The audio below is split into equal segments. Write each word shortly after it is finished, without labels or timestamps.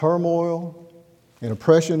turmoil and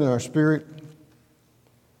oppression in our spirit,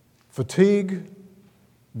 fatigue,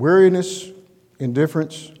 weariness,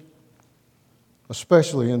 indifference,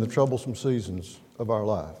 especially in the troublesome seasons of our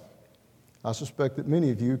life. I suspect that many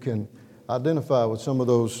of you can identify with some of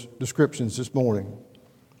those descriptions this morning.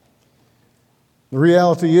 The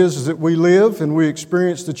reality is that we live and we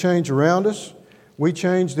experience the change around us. We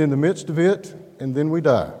changed in the midst of it, and then we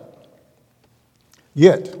die.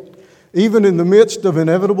 Yet, even in the midst of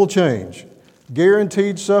inevitable change,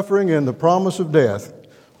 guaranteed suffering, and the promise of death,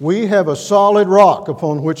 we have a solid rock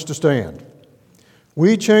upon which to stand.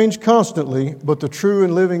 We change constantly, but the true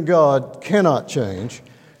and living God cannot change.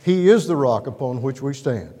 He is the rock upon which we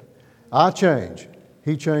stand. I change,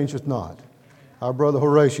 He changeth not. Our brother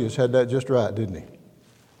Horatius had that just right, didn't he?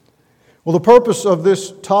 Well, the purpose of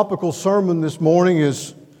this topical sermon this morning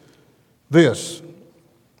is this: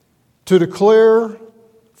 to declare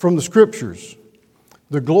from the Scriptures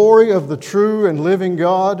the glory of the true and living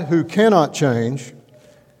God who cannot change,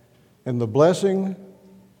 and the blessing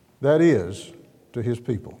that is to His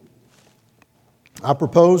people. I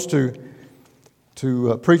propose to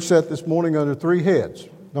preach that this morning under three heads.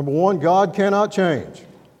 Number one, God cannot change.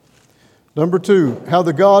 Number two, how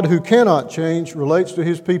the God who cannot change relates to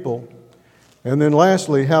His people. And then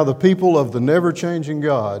lastly, how the people of the never-changing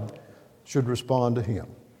God should respond to Him.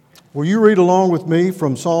 Will you read along with me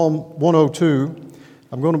from Psalm 102?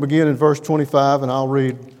 I'm going to begin in verse 25, and I'll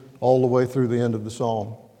read all the way through the end of the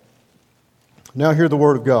psalm. Now hear the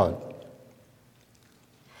word of God.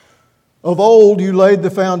 Of old you laid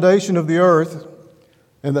the foundation of the earth,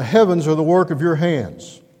 and the heavens are the work of your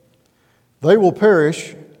hands. They will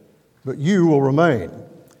perish, but you will remain.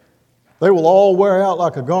 They will all wear out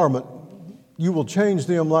like a garment. You will change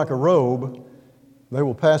them like a robe. They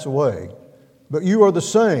will pass away. But you are the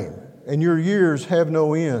same, and your years have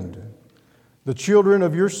no end. The children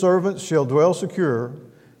of your servants shall dwell secure.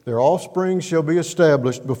 Their offspring shall be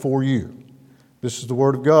established before you. This is the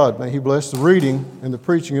word of God. May He bless the reading and the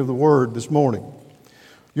preaching of the word this morning.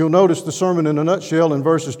 You'll notice the sermon in a nutshell in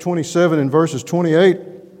verses 27 and verses 28.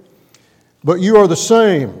 But you are the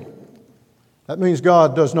same. That means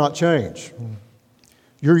God does not change.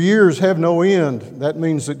 Your years have no end. That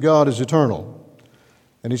means that God is eternal.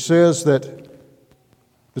 And He says that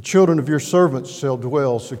the children of your servants shall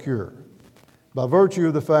dwell secure. By virtue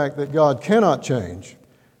of the fact that God cannot change,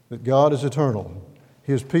 that God is eternal,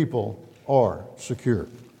 His people are secure.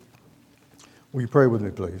 Will you pray with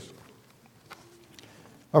me, please?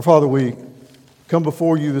 Our Father, we come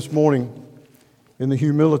before you this morning in the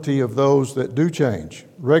humility of those that do change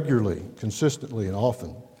regularly, consistently, and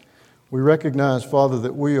often. We recognize, Father,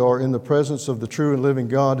 that we are in the presence of the true and living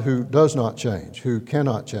God who does not change, who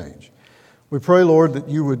cannot change. We pray, Lord, that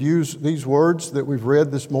you would use these words that we've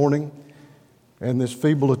read this morning and this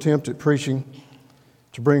feeble attempt at preaching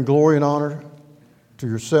to bring glory and honor to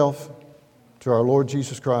yourself, to our Lord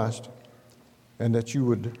Jesus Christ, and that you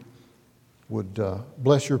would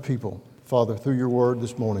bless your people, Father, through your word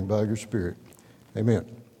this morning by your Spirit. Amen.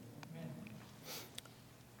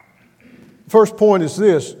 First point is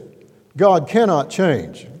this: God cannot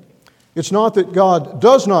change. It's not that God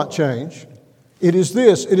does not change. It is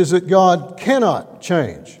this: it is that God cannot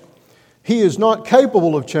change. He is not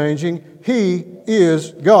capable of changing. He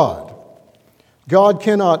is God. God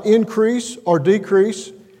cannot increase or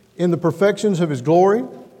decrease in the perfections of His glory.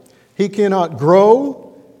 He cannot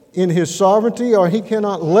grow in His sovereignty, or He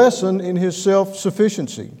cannot lessen in His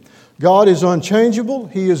self-sufficiency. God is unchangeable.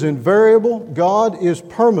 He is invariable. God is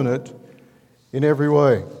permanent in every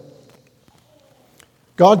way.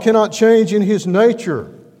 God cannot change in His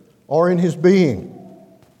nature or in His being.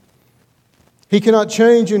 He cannot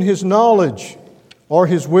change in His knowledge or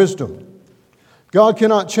His wisdom. God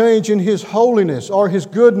cannot change in His holiness or His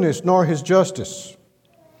goodness nor His justice.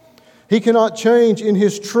 He cannot change in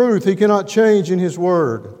His truth. He cannot change in His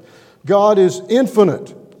word. God is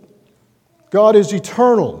infinite. God is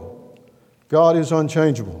eternal. God is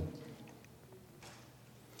unchangeable.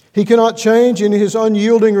 He cannot change in His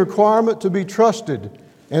unyielding requirement to be trusted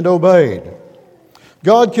and obeyed.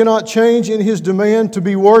 God cannot change in His demand to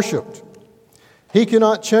be worshiped. He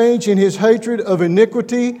cannot change in His hatred of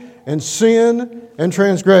iniquity and sin and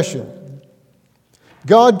transgression.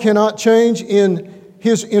 God cannot change in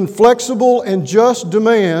His inflexible and just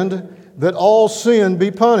demand that all sin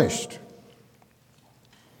be punished.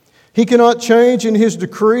 He cannot change in His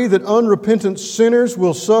decree that unrepentant sinners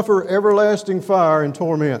will suffer everlasting fire and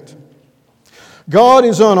torment. God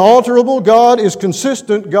is unalterable. God is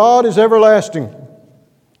consistent. God is everlasting.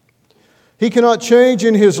 He cannot change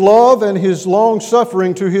in His love and His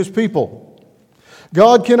long-suffering to His people.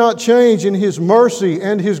 God cannot change in His mercy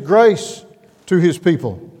and His grace to His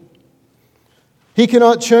people. He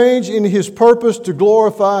cannot change in His purpose to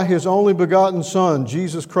glorify His only begotten Son,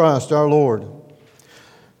 Jesus Christ our Lord.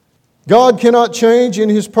 God cannot change in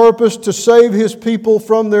His purpose to save His people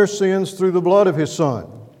from their sins through the blood of His Son.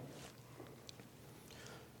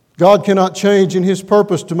 God cannot change in His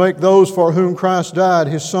purpose to make those for whom Christ died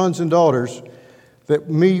His sons and daughters, that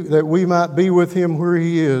we might be with Him where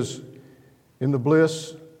He is, in the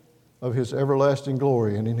bliss of His everlasting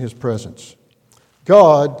glory and in His presence.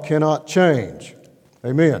 God cannot change.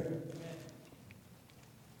 Amen.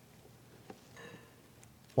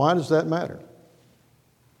 Why does that matter?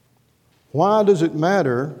 Why does it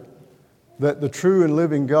matter that the true and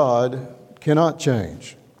living God cannot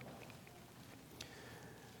change?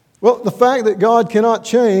 Well, the fact that God cannot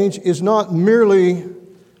change is not merely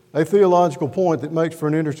a theological point that makes for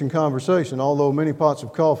an interesting conversation, although many pots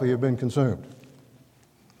of coffee have been consumed.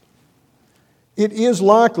 It is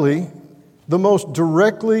likely the most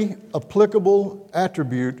directly applicable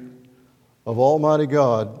attribute of Almighty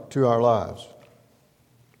God to our lives.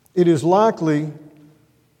 It is likely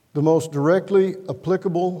the most directly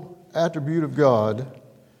applicable attribute of God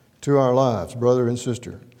to our lives, brother and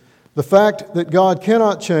sister. The fact that God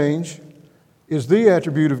cannot change is the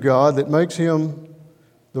attribute of God that makes Him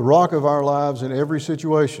the rock of our lives in every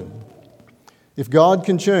situation. If God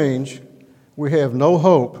can change, we have no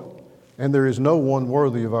hope, and there is no one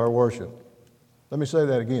worthy of our worship. Let me say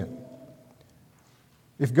that again.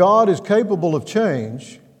 If God is capable of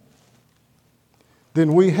change,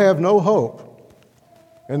 then we have no hope,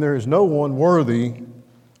 and there is no one worthy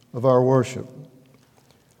of our worship.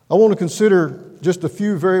 I want to consider just a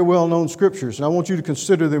few very well-known scriptures, and I want you to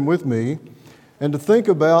consider them with me and to think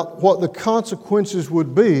about what the consequences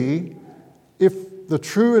would be if the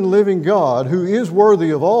true and living God, who is worthy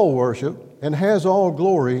of all worship and has all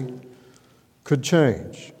glory, could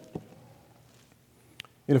change.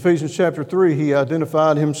 In Ephesians chapter 3, He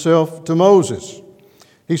identified Himself to Moses.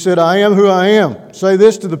 He said, "I am who I am. Say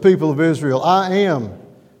this to the people of Israel, I am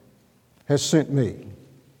has sent me."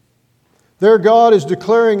 There God is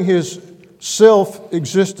declaring His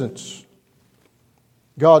self-existence.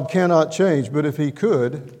 God cannot change, but if He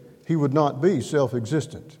could, He would not be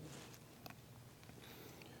self-existent.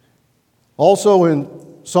 Also in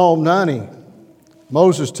Psalm 90,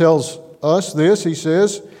 Moses tells us this. He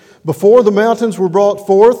says, "Before the mountains were brought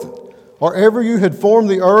forth, or ever you had formed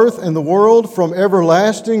the earth and the world, from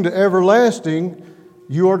everlasting to everlasting,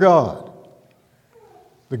 you are God."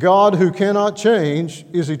 The God who cannot change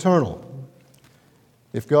is eternal.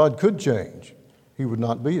 If God could change, He would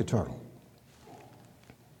not be eternal.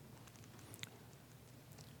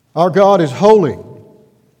 Our God is holy,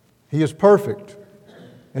 He is perfect,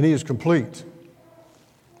 and He is complete.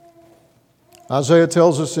 Isaiah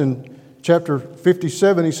tells us in chapter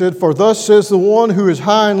 57, he said, "For thus says the one who is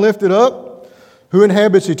high and lifted up, who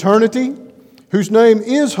inhabits eternity, whose name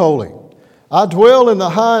is holy. I dwell in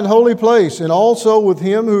the high and holy place, and also with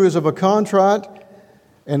him who is of a contrite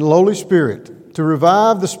and lowly spirit, to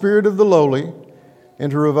revive the spirit of the lowly,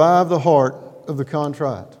 and to revive the heart of the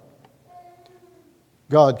contrite."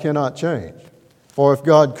 God cannot change. For if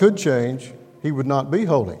God could change, He would not be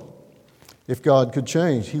holy. If God could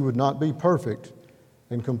change, He would not be perfect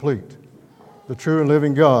and complete. The true and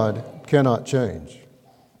living God cannot change.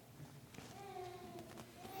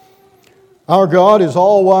 Our God is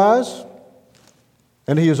all-wise,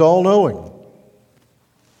 and He is all-knowing.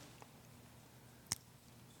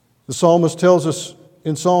 The psalmist tells us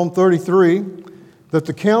in Psalm 33 that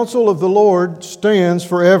the counsel of the Lord stands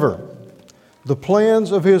forever, the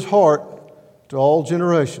plans of His heart to all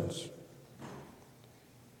generations.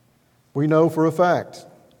 We know for a fact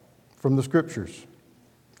from the Scriptures,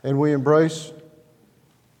 and we embrace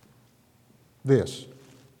this,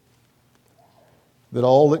 that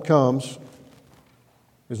all that comes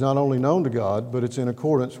is not only known to God, but it's in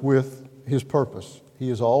accordance with His purpose.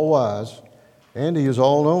 He is all-wise, and He is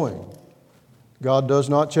all-knowing. God does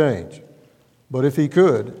not change, but if He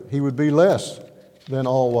could, He would be less than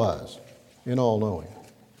all-wise and all-knowing.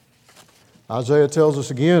 Isaiah tells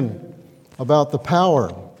us again about the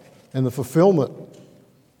power and the fulfillment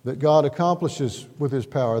that God accomplishes with His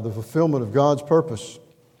power, the fulfillment of God's purpose.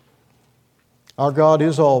 Our God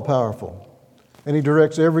is all-powerful, and He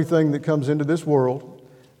directs everything that comes into this world,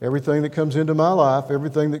 everything that comes into my life,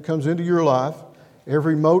 everything that comes into your life.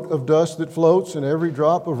 Every mote of dust that floats and every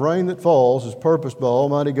drop of rain that falls is purposed by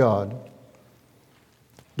Almighty God,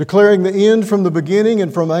 declaring the end from the beginning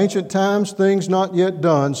and from ancient times things not yet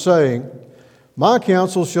done, saying, "My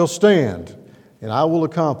counsel shall stand, and I will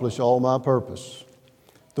accomplish all my purpose."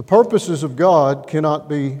 The purposes of God cannot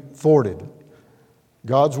be thwarted.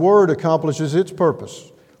 God's Word accomplishes its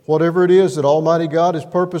purpose. Whatever it is that Almighty God has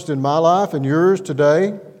purposed in my life and yours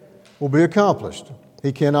today will be accomplished.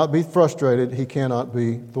 He cannot be frustrated. He cannot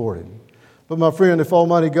be thwarted. But my friend, if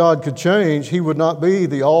Almighty God could change, He would not be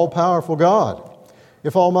the all-powerful God.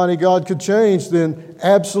 If Almighty God could change, then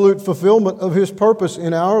absolute fulfillment of His purpose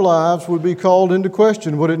in our lives would be called into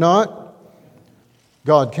question, would it not?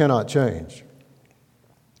 God cannot change.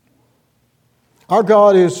 Our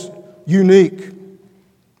God is unique.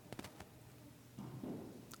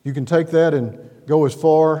 You can take that and go as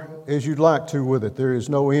far as you'd like to with it. There is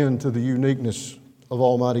no end to the uniqueness of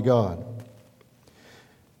Almighty God.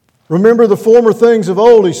 Remember the former things of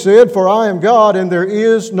old, He said, for I am God and there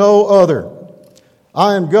is no other.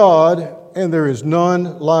 I am God and there is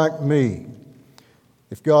none like me.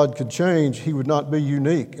 If God could change, He would not be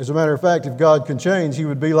unique. As a matter of fact, if God could change, He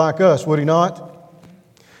would be like us, would He not?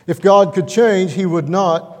 If God could change, He would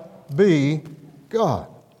not be God.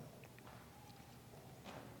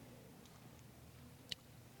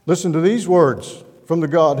 Listen to these words from the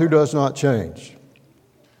God who does not change.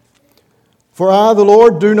 For I, the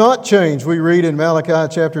Lord, do not change, we read in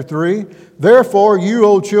Malachi chapter 3. Therefore, you,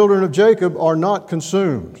 O children of Jacob, are not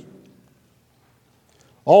consumed.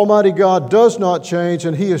 Almighty God does not change,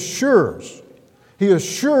 and He assures,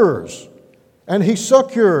 and He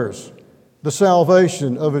secures the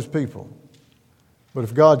salvation of His people. But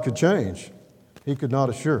if God could change, He could not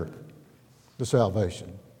assure the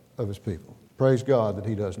salvation of His people. Praise God that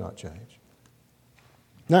He does not change.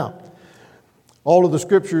 Now, all of the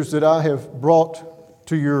scriptures that I have brought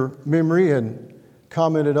to your memory and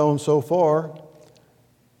commented on so far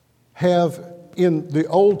have, in the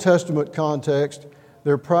Old Testament context,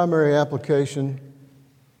 their primary application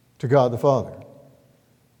to God the Father.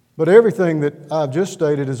 But everything that I've just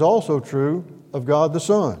stated is also true of God the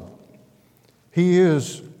Son. He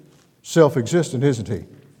is self-existent, isn't He?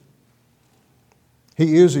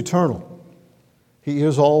 He is eternal. He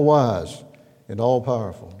is all-wise and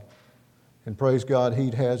all-powerful. And praise God, He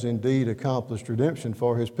has indeed accomplished redemption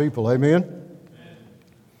for His people. Amen? Amen?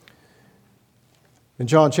 In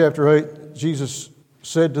John chapter 8, Jesus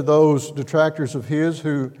said to those detractors of His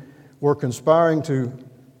who were conspiring to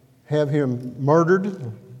have Him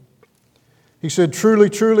murdered, He said, truly,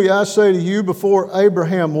 truly, I say to you, before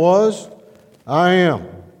Abraham was, I am.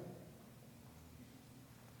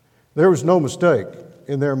 There was no mistake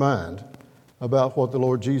in their mind about what the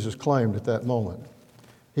Lord Jesus claimed at that moment.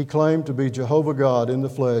 He claimed to be Jehovah God in the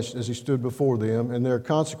flesh as He stood before them, and their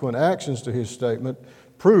consequent actions to His statement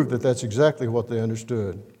proved that that's exactly what they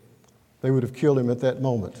understood. They would have killed Him at that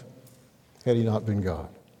moment had He not been God.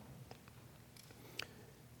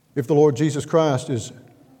 If the Lord Jesus Christ is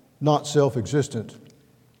not self-existent,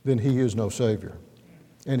 then He is no Savior,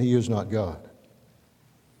 and He is not God.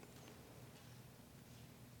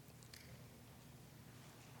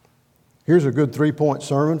 Here's a good 3-point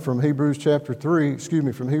sermon from Hebrews chapter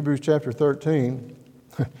 13.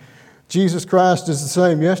 Jesus Christ is the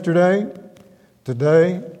same yesterday,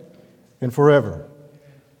 today, and forever.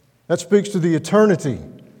 That speaks to the eternity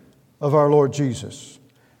of our Lord Jesus.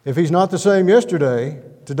 If He's not the same yesterday,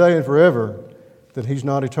 today, and forever, then He's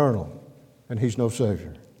not eternal, and He's no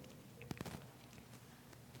Savior.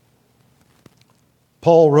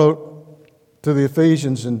 Paul wrote to the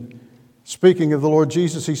Ephesians, and speaking of the Lord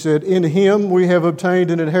Jesus, he said, in Him we have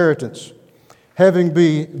obtained an inheritance, having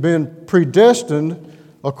been predestined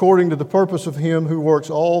according to the purpose of Him who works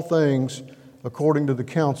all things according to the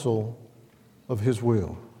counsel of His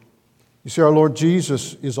will. You see, our Lord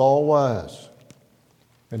Jesus is all-wise,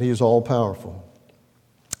 and He is all-powerful,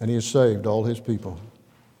 and He has saved all His people.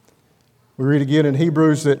 We read again in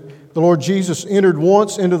Hebrews that the Lord Jesus entered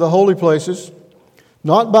once into the holy places,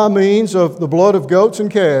 not by means of the blood of goats and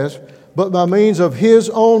calves, but by means of His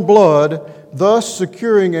own blood, thus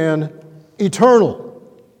securing an eternal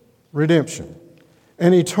redemption.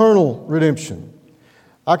 An eternal redemption.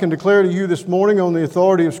 I can declare to you this morning on the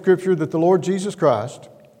authority of Scripture that the Lord Jesus Christ,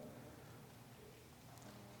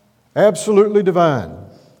 absolutely divine,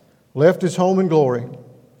 left His home in glory,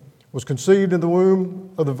 was conceived in the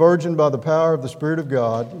womb of the Virgin by the power of the Spirit of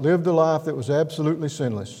God, lived a life that was absolutely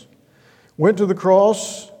sinless, went to the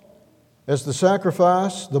cross as the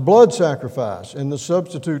sacrifice, the blood sacrifice, and the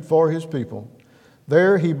substitute for His people.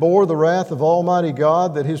 There He bore the wrath of Almighty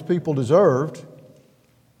God that His people deserved.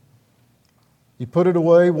 He put it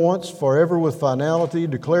away once forever with finality,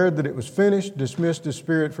 declared that it was finished, dismissed His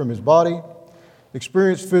spirit from His body,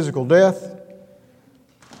 experienced physical death.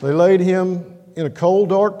 They laid Him in a cold,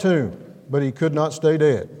 dark tomb, but He could not stay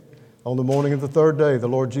dead. On the morning of the third day, the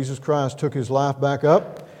Lord Jesus Christ took His life back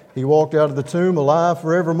up, He walked out of the tomb alive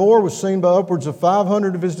forevermore, was seen by upwards of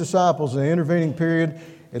 500 of his disciples in the intervening period,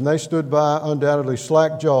 and they stood by undoubtedly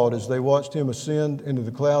slack-jawed as they watched him ascend into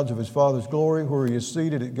the clouds of his Father's glory, where he is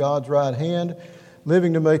seated at God's right hand,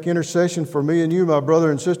 living to make intercession for me and you, my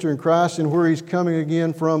brother and sister in Christ, and where he's coming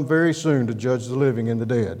again from very soon to judge the living and the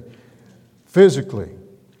dead. Physically,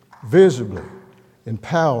 visibly, in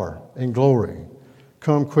power and glory.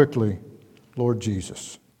 Come quickly, Lord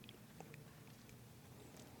Jesus.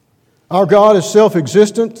 Our God is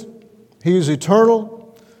self-existent. He is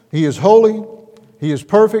eternal. He is holy. He is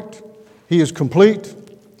perfect. He is complete.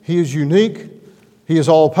 He is unique. He is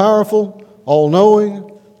all-powerful,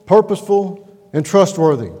 all-knowing, purposeful, and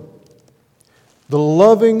trustworthy. The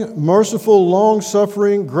loving, merciful,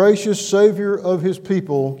 long-suffering, gracious Savior of His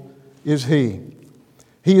people is He.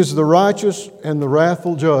 He is the righteous and the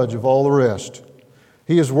wrathful judge of all the rest.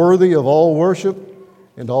 He is worthy of all worship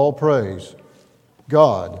and all praise.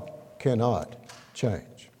 God cannot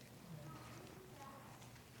change.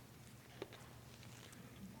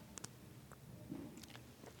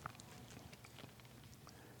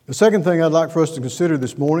 The second thing I'd like for us to consider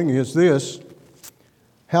this morning is this: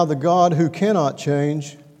 how the God who cannot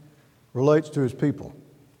change relates to His people.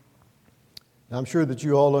 Now, I'm sure that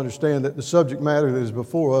you all understand that the subject matter that is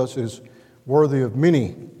before us is worthy of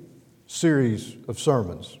many series of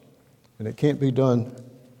sermons, and it can't be done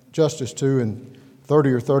justice to in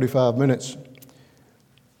 30 or 35 minutes.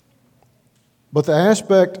 But the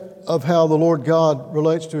aspect of how the Lord God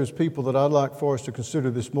relates to His people that I'd like for us to consider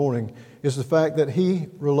this morning is the fact that He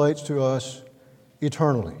relates to us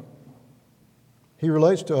eternally. He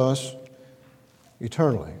relates to us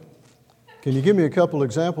eternally. Can you give me a couple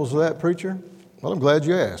examples of that, preacher? Well, I'm glad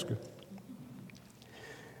you asked.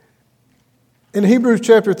 In Hebrews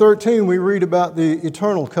chapter 13, we read about the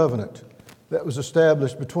eternal covenant that was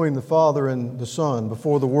established between the Father and the Son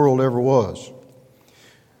before the world ever was.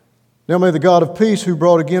 Now may the God of peace, who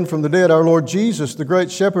brought again from the dead our Lord Jesus, the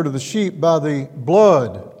great shepherd of the sheep, by the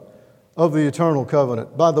blood of the eternal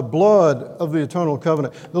covenant, by the blood of the eternal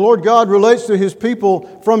covenant. The Lord God relates to His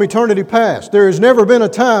people from eternity past. There has never been a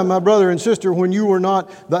time, my brother and sister, when you were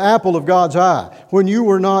not the apple of God's eye, when you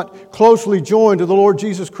were not closely joined to the Lord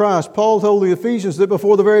Jesus Christ. Paul told the Ephesians that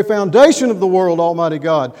before the very foundation of the world, Almighty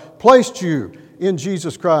God placed you in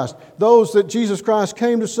Jesus Christ. Those that Jesus Christ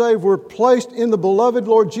came to save were placed in the beloved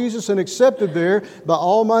Lord Jesus and accepted there by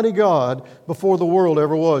Almighty God before the world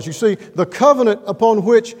ever was. You see, the covenant upon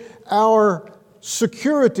which our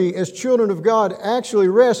security as children of God actually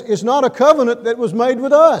rests is not a covenant that was made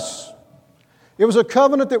with us. It was a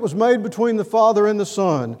covenant that was made between the Father and the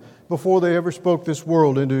Son before they ever spoke this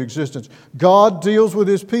world into existence. God deals with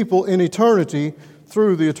His people in eternity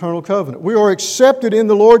through the eternal covenant. We are accepted in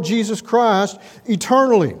the Lord Jesus Christ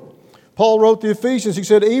eternally. Paul wrote the Ephesians, he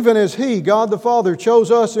said, even as He, God the Father, chose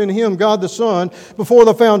us in Him, God the Son, before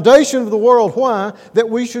the foundation of the world. Why? That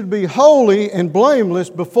we should be holy and blameless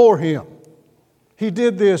before Him. He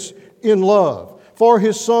did this in love for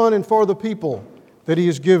His Son and for the people that He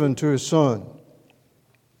has given to His Son.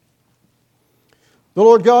 The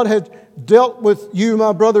Lord God had dealt with you,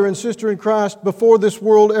 my brother and sister in Christ, before this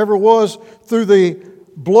world ever was, through the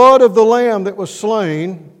blood of the Lamb that was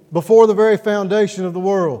slain before the very foundation of the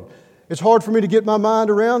world. It's hard for me to get my mind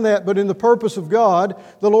around that, but in the purpose of God,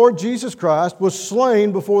 the Lord Jesus Christ was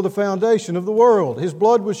slain before the foundation of the world. His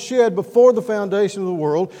blood was shed before the foundation of the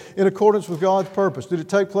world in accordance with God's purpose. Did it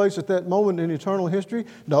take place at that moment in eternal history?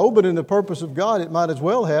 No, but in the purpose of God, it might as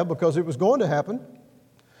well have, because it was going to happen.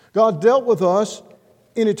 God dealt with us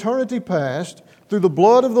in eternity past through the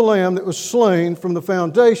blood of the Lamb that was slain from the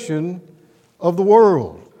foundation of the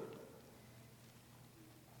world.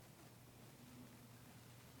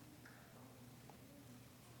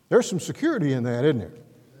 There's some security in that, isn't there?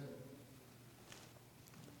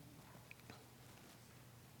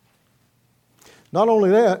 Not only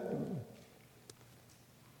that,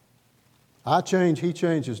 I change, He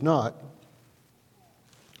changes not.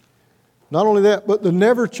 Not only that, but the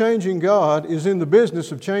never-changing God is in the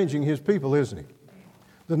business of changing His people, isn't He?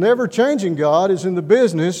 The never-changing God is in the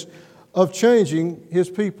business of changing His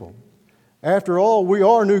people. After all, we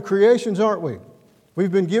are new creations, aren't we?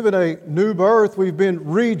 We've been given a new birth. We've been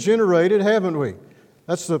regenerated, haven't we?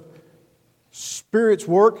 That's the Spirit's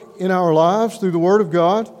work in our lives through the Word of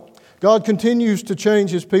God. God continues to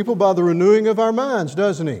change His people by the renewing of our minds,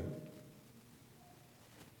 doesn't He?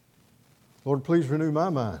 Lord, please renew my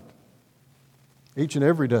mind each and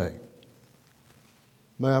every day.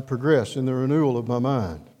 May I progress in the renewal of my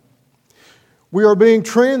mind. We are being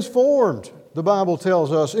transformed, the Bible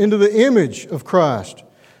tells us, into the image of Christ,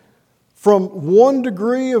 from one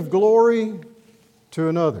degree of glory to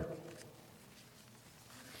another.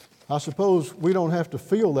 I suppose we don't have to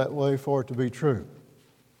feel that way for it to be true.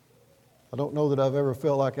 I don't know that I've ever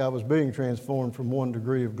felt like I was being transformed from one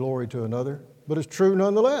degree of glory to another, but it's true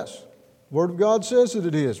nonetheless. The Word of God says that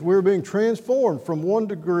it is. We're being transformed from one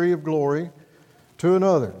degree of glory to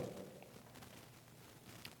another.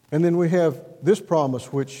 And then we have this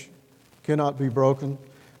promise which cannot be broken,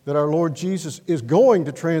 that our Lord Jesus is going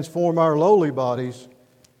to transform our lowly bodies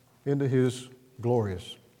into His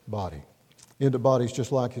glorious body, into bodies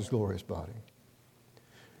just like His glorious body.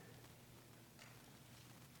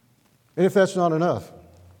 And if that's not enough,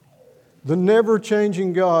 the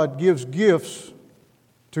never-changing God gives gifts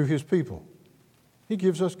to His people. He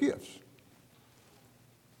gives us gifts.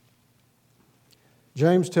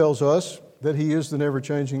 James tells us that He is the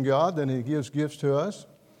never-changing God, then He gives gifts to us.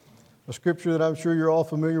 A scripture that I'm sure you're all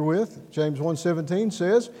familiar with, James 1:17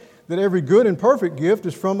 says that every good and perfect gift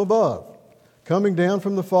is from above, coming down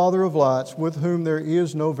from the Father of lights, with whom there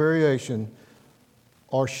is no variation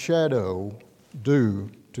or shadow due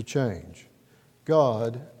to change.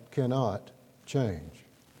 God cannot change.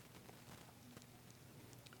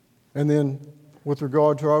 And then with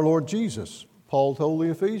regard to our Lord Jesus, Paul told the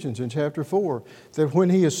Ephesians in chapter 4 that when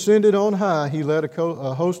He ascended on high, He led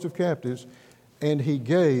a host of captives and He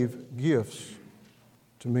gave gifts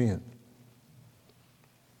to men.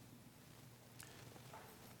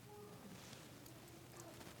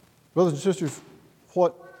 Brothers and sisters,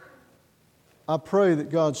 what I pray that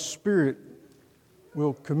God's Spirit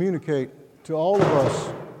will communicate to all of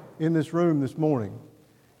us in this room this morning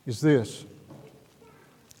is this: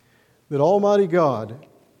 that Almighty God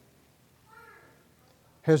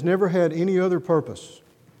has never had any other purpose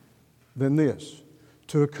than this,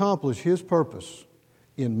 to accomplish His purpose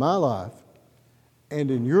in my life and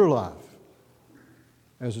in your life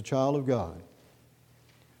as a child of God,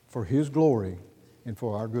 for His glory and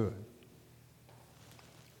for our good.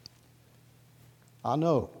 I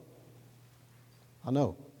know,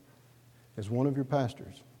 as one of your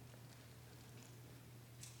pastors,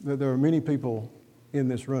 that there are many people in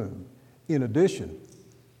this room, in addition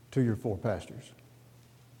to your 4 pastors,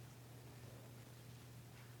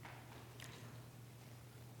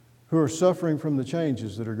 who are suffering from the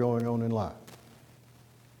changes that are going on in life.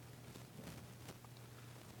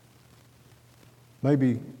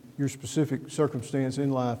 Maybe your specific circumstance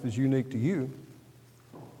in life is unique to you,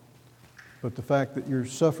 but the fact that you're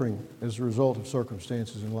suffering as a result of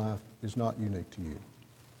circumstances in life is not unique to you.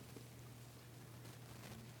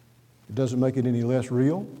 It doesn't make it any less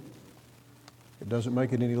real. It doesn't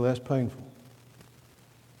make it any less painful.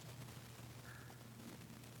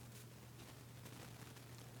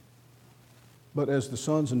 But as the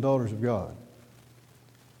sons and daughters of God,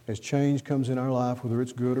 as change comes in our life, whether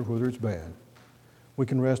it's good or whether it's bad, we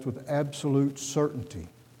can rest with absolute certainty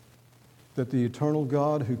that the eternal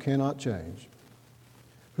God who cannot change,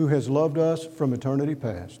 who has loved us from eternity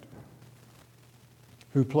past,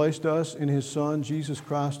 who placed us in His Son, Jesus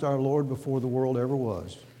Christ our Lord, before the world ever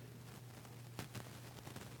was,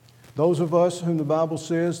 those of us whom the Bible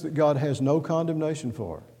says that God has no condemnation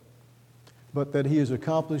for, but that He is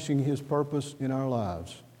accomplishing His purpose in our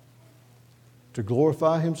lives to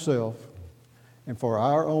glorify Himself and for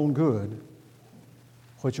our own good,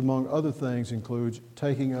 which among other things includes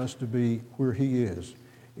taking us to be where He is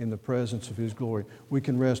in the presence of His glory. We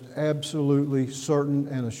can rest absolutely certain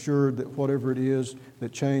and assured that whatever it is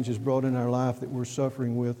that change has brought in our life that we're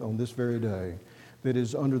suffering with on this very day, that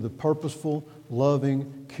is under the purposeful,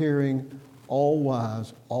 loving, caring,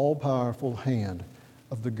 all-wise, all-powerful hand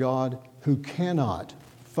of the God who cannot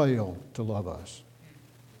fail to love us.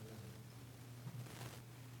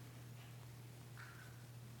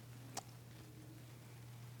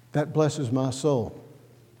 That blesses my soul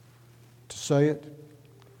to say it,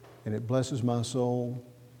 and it blesses my soul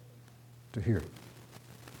to hear it.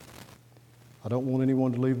 I don't want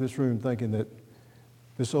anyone to leave this room thinking that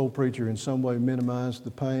this old preacher in some way minimized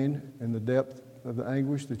the pain and the depth of the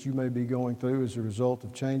anguish that you may be going through as a result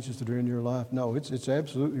of changes that are in your life. No, it's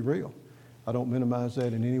absolutely real. I don't minimize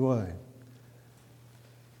that in any way.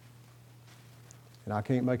 And I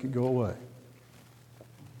can't make it go away.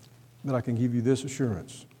 But I can give you this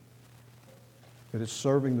assurance that it's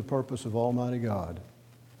serving the purpose of Almighty God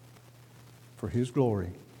for His glory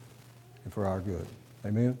and for our good.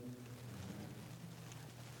 Amen?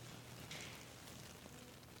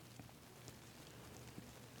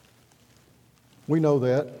 We know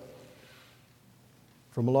that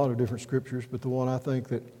from a lot of different scriptures, but the one I think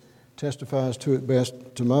that testifies to it best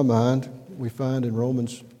to my mind, we find in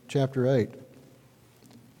Romans chapter 8.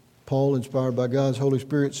 Paul, inspired by God's Holy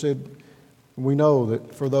Spirit, said, we know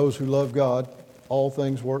that for those who love God, all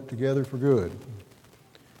things work together for good.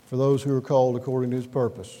 for those who are called according to His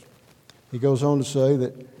purpose. He goes on to say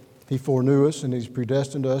that He foreknew us and He's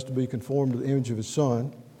predestined us to be conformed to the image of His Son,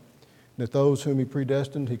 and that those whom He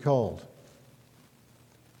predestined, He called.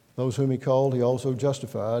 Those whom He called, He also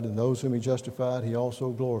justified, and those whom He justified, He also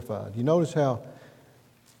glorified. You notice how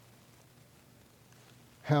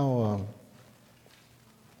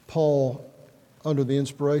Paul, under the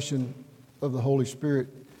inspiration of the Holy Spirit,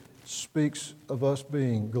 speaks of us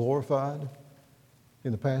being glorified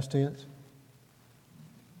in the past tense?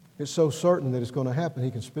 It's so certain that it's going to happen, he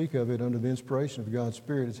can speak of it under the inspiration of God's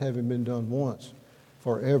Spirit as having been done once,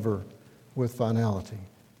 forever, with finality.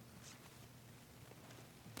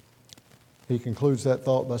 He concludes that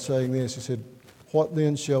thought by saying this. He said, "What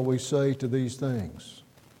then shall we say to these things?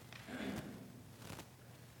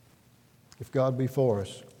 If God be for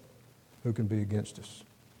us, who can be against us?"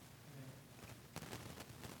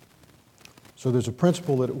 So there's a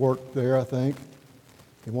principle at work there, I think.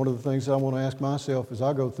 And one of the things I want to ask myself as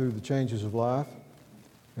I go through the changes of life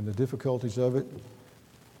and the difficulties of it,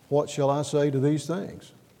 what shall I say to these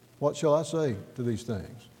things? What shall I say to these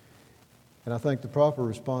things? And I think the proper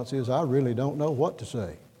response is, I really don't know what to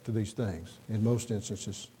say to these things in most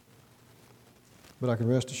instances. But I can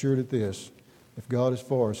rest assured at this: if God is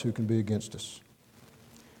for us, who can be against us?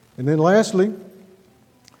 And then lastly,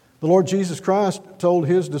 the Lord Jesus Christ told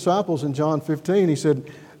His disciples in John 15, He said,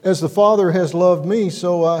 "As the Father has loved me,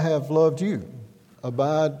 so I have loved you.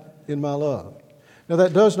 Abide in my love." Now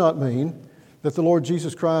that does not mean that the Lord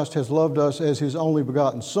Jesus Christ has loved us as His only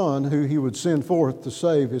begotten Son, who He would send forth to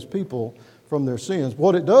save His people from their sins.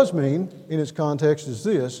 What it does mean in its context is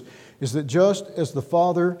this, is that just as the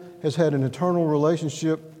Father has had an eternal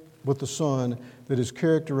relationship with the Son that is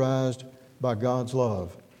characterized by God's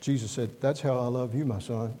love, Jesus said, "That's how I love you, my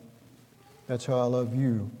son. That's how I love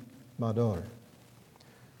you, my daughter."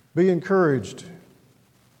 Be encouraged,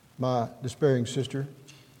 my despairing sister.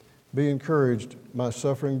 Be encouraged, my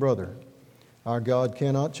suffering brother. Our God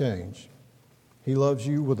cannot change. He loves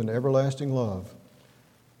you with an everlasting love.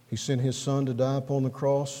 He sent His Son to die upon the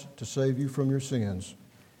cross to save you from your sins,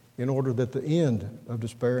 in order that the end of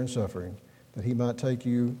despair and suffering, that He might take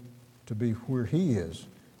you to be where He is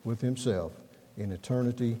with Himself in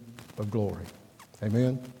eternity of glory.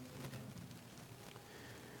 Amen.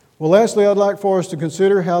 Well, lastly, I'd like for us to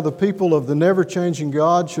consider how the people of the never-changing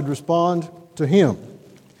God should respond to Him.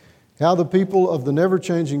 How the people of the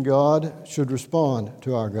never-changing God should respond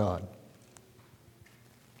to our God.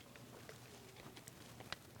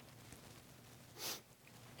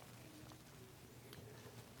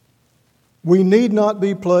 We need not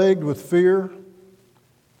be plagued with fear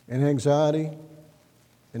and anxiety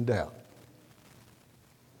and doubt.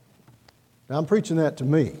 Now, I'm preaching that to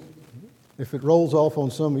me. If it rolls off on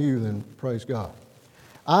some of you, then praise God.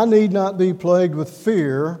 I need not be plagued with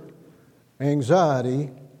fear, anxiety,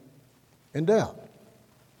 and doubt.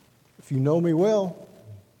 If you know me well,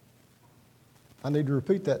 I need to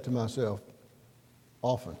repeat that to myself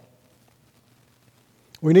often.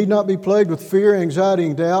 We need not be plagued with fear, anxiety,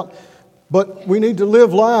 and doubt, but we need to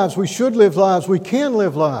live lives. We should live lives. We can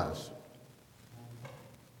live lives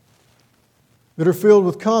that are filled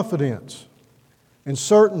with confidence and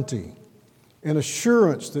certainty and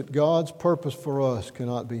assurance that God's purpose for us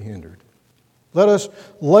cannot be hindered. Let us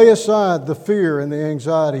lay aside the fear and the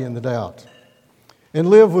anxiety and the doubt and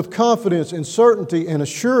live with confidence and certainty and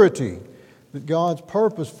assurity that God's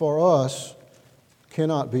purpose for us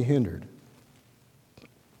cannot be hindered.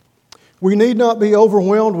 We need not be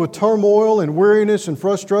overwhelmed with turmoil and weariness and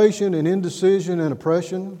frustration and indecision and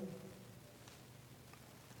oppression.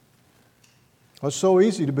 It's so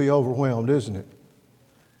easy to be overwhelmed, isn't it?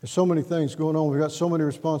 There's so many things going on. We've got so many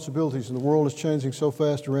responsibilities, and the world is changing so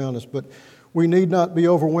fast around us. But we need not be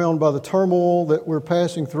overwhelmed by the turmoil that we're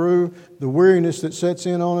passing through, the weariness that sets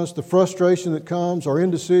in on us, the frustration that comes, our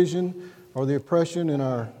indecision, or the oppression in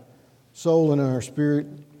our soul and in our spirit.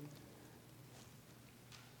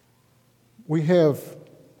 We have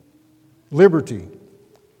liberty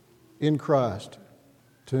in Christ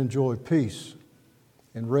to enjoy peace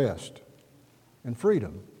and rest and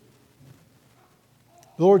freedom.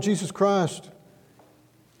 The Lord Jesus Christ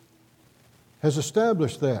has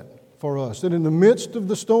established that for us, that in the midst of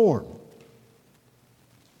the storm,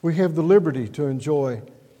 we have the liberty to enjoy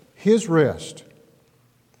His rest,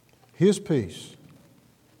 His peace,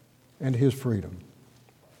 and His freedom,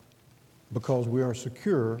 because we are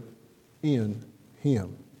secure in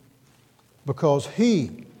Him, because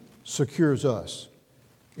He secures us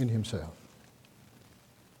in Himself.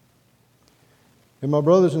 And my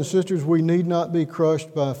brothers and sisters, we need not be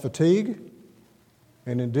crushed by fatigue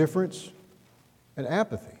and indifference and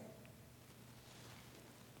apathy.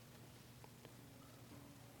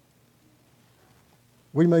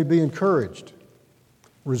 we may be encouraged,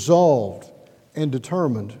 resolved, and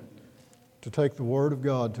determined to take the Word of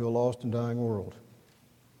God to a lost and dying world.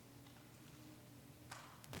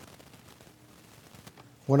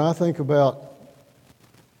 When I think about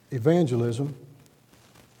evangelism,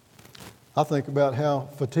 I think about how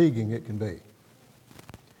fatiguing it can be.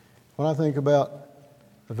 When I think about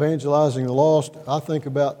evangelizing the lost, I think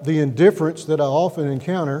about the indifference that I often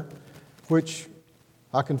encounter, which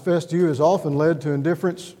I confess to you has often led to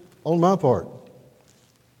indifference on my part.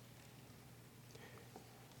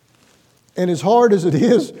 And as hard as it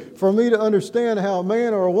is for me to understand how a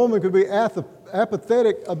man or a woman could be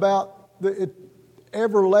apathetic about the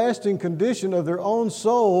everlasting condition of their own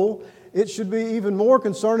soul, it should be even more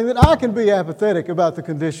concerning that I can be apathetic about the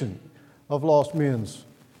condition of lost men's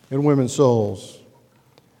and women's souls.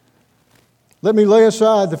 Let me lay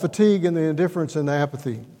aside the fatigue and the indifference and the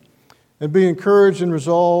apathy and be encouraged and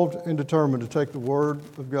resolved and determined to take the Word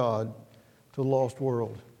of God to the lost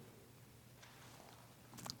world.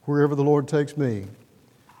 Wherever the Lord takes me,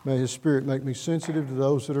 may His Spirit make me sensitive to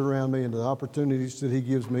those that are around me and to the opportunities that He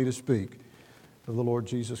gives me to speak of the Lord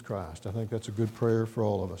Jesus Christ. I think that's a good prayer for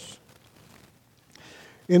all of us.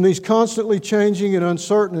 In these constantly changing and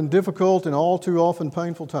uncertain and difficult and all too often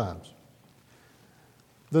painful times,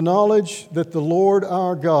 the knowledge that the Lord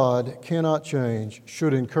our God cannot change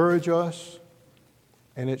should encourage us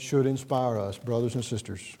and it should inspire us, brothers and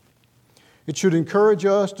sisters. It should encourage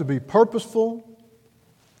us to be purposeful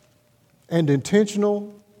and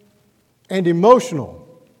intentional and emotional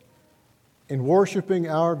in worshiping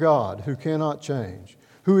our God who cannot change,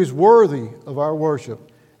 who is worthy of our worship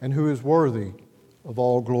and who is worthy of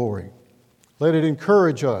all glory. Let it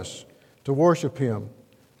encourage us to worship Him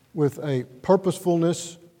with a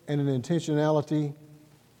purposefulness and an intentionality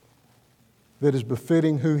that is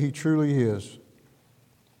befitting who He truly is.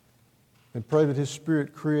 And pray that His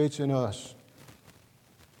Spirit creates in us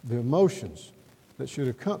the emotions that should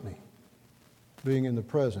accompany being in the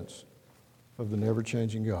presence of the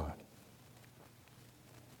never-changing God.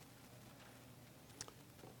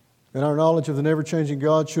 And our knowledge of the never-changing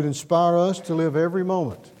God should inspire us to live every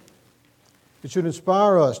moment. It should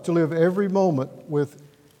inspire us to live every moment with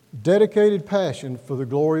dedicated passion for the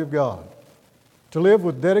glory of God. To live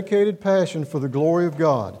with dedicated passion for the glory of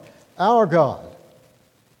God. Our God,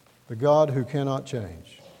 the God who cannot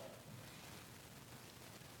change.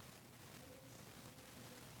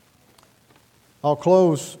 I'll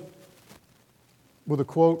close with a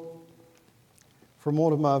quote from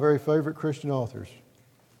one of my very favorite Christian authors,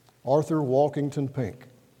 Arthur Walkington Pink.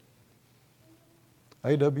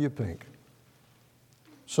 A.W. Pink.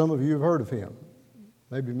 Some of you have heard of him.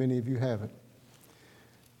 Maybe many of you haven't.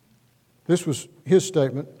 This was his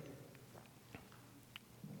statement.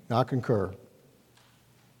 I concur.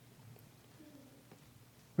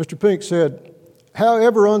 Mr. Pink said,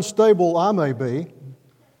 "However unstable I may be,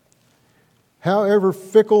 however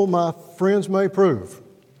fickle my friends may prove,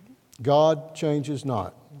 God changes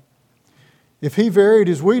not. If He varied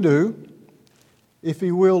as we do, if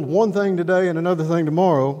He willed one thing today and another thing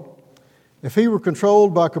tomorrow, if He were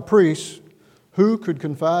controlled by caprice, who could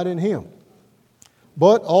confide in Him?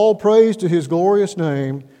 But all praise to His glorious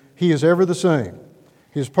name, He is ever the same.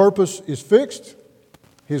 His purpose is fixed,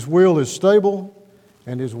 His will is stable,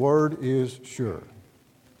 and His word is sure."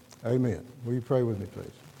 Amen. Will you pray with me,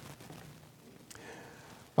 please?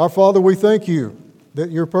 Our Father, we thank You that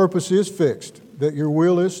Your purpose is fixed, that Your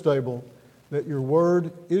will is stable, that Your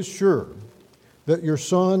word is sure, that Your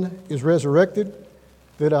Son is resurrected,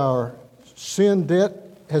 that our sin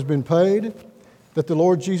debt has been paid, that the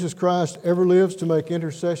Lord Jesus Christ ever lives to make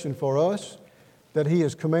intercession for us, that He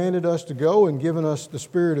has commanded us to go and given us the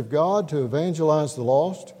Spirit of God to evangelize the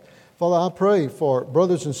lost. Father, I pray for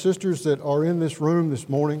brothers and sisters that are in this room this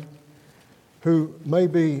morning who may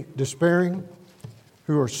be despairing,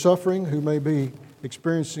 who are suffering, who may be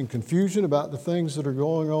experiencing confusion about the things that are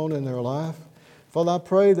going on in their life. Father, I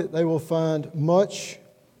pray that they will find much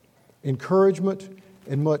encouragement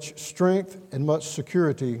and much strength and much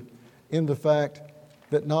security in the fact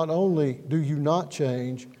that not only do You not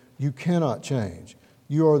change, You cannot change.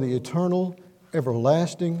 You are the eternal,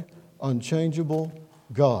 everlasting, unchangeable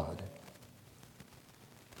God.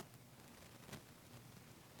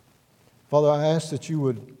 Father, I ask that You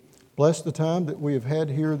would bless the time that we have had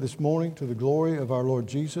here this morning to the glory of our Lord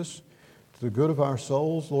Jesus, to the good of our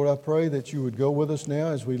souls. Lord, I pray that You would go with us now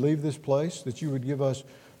as we leave this place, that You would give us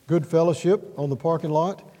good fellowship on the parking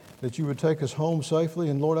lot, that You would take us home safely.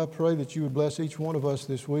 And Lord, I pray that You would bless each one of us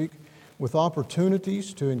this week with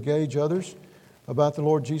opportunities to engage others about the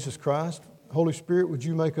Lord Jesus Christ. Holy Spirit, would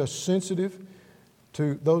You make us sensitive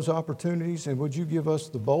to those opportunities, and would you give us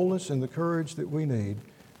the boldness and the courage that we need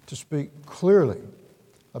to speak clearly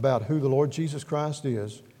about who the Lord Jesus Christ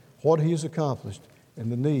is, what He has accomplished,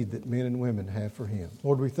 and the need that men and women have for Him.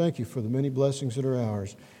 Lord, we thank You for the many blessings that are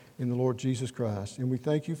ours in the Lord Jesus Christ, and we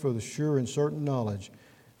thank You for the sure and certain knowledge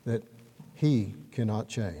that He cannot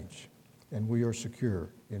change, and we are secure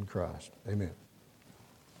in Christ. Amen.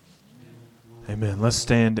 Amen. Let's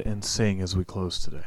stand and sing as we close today.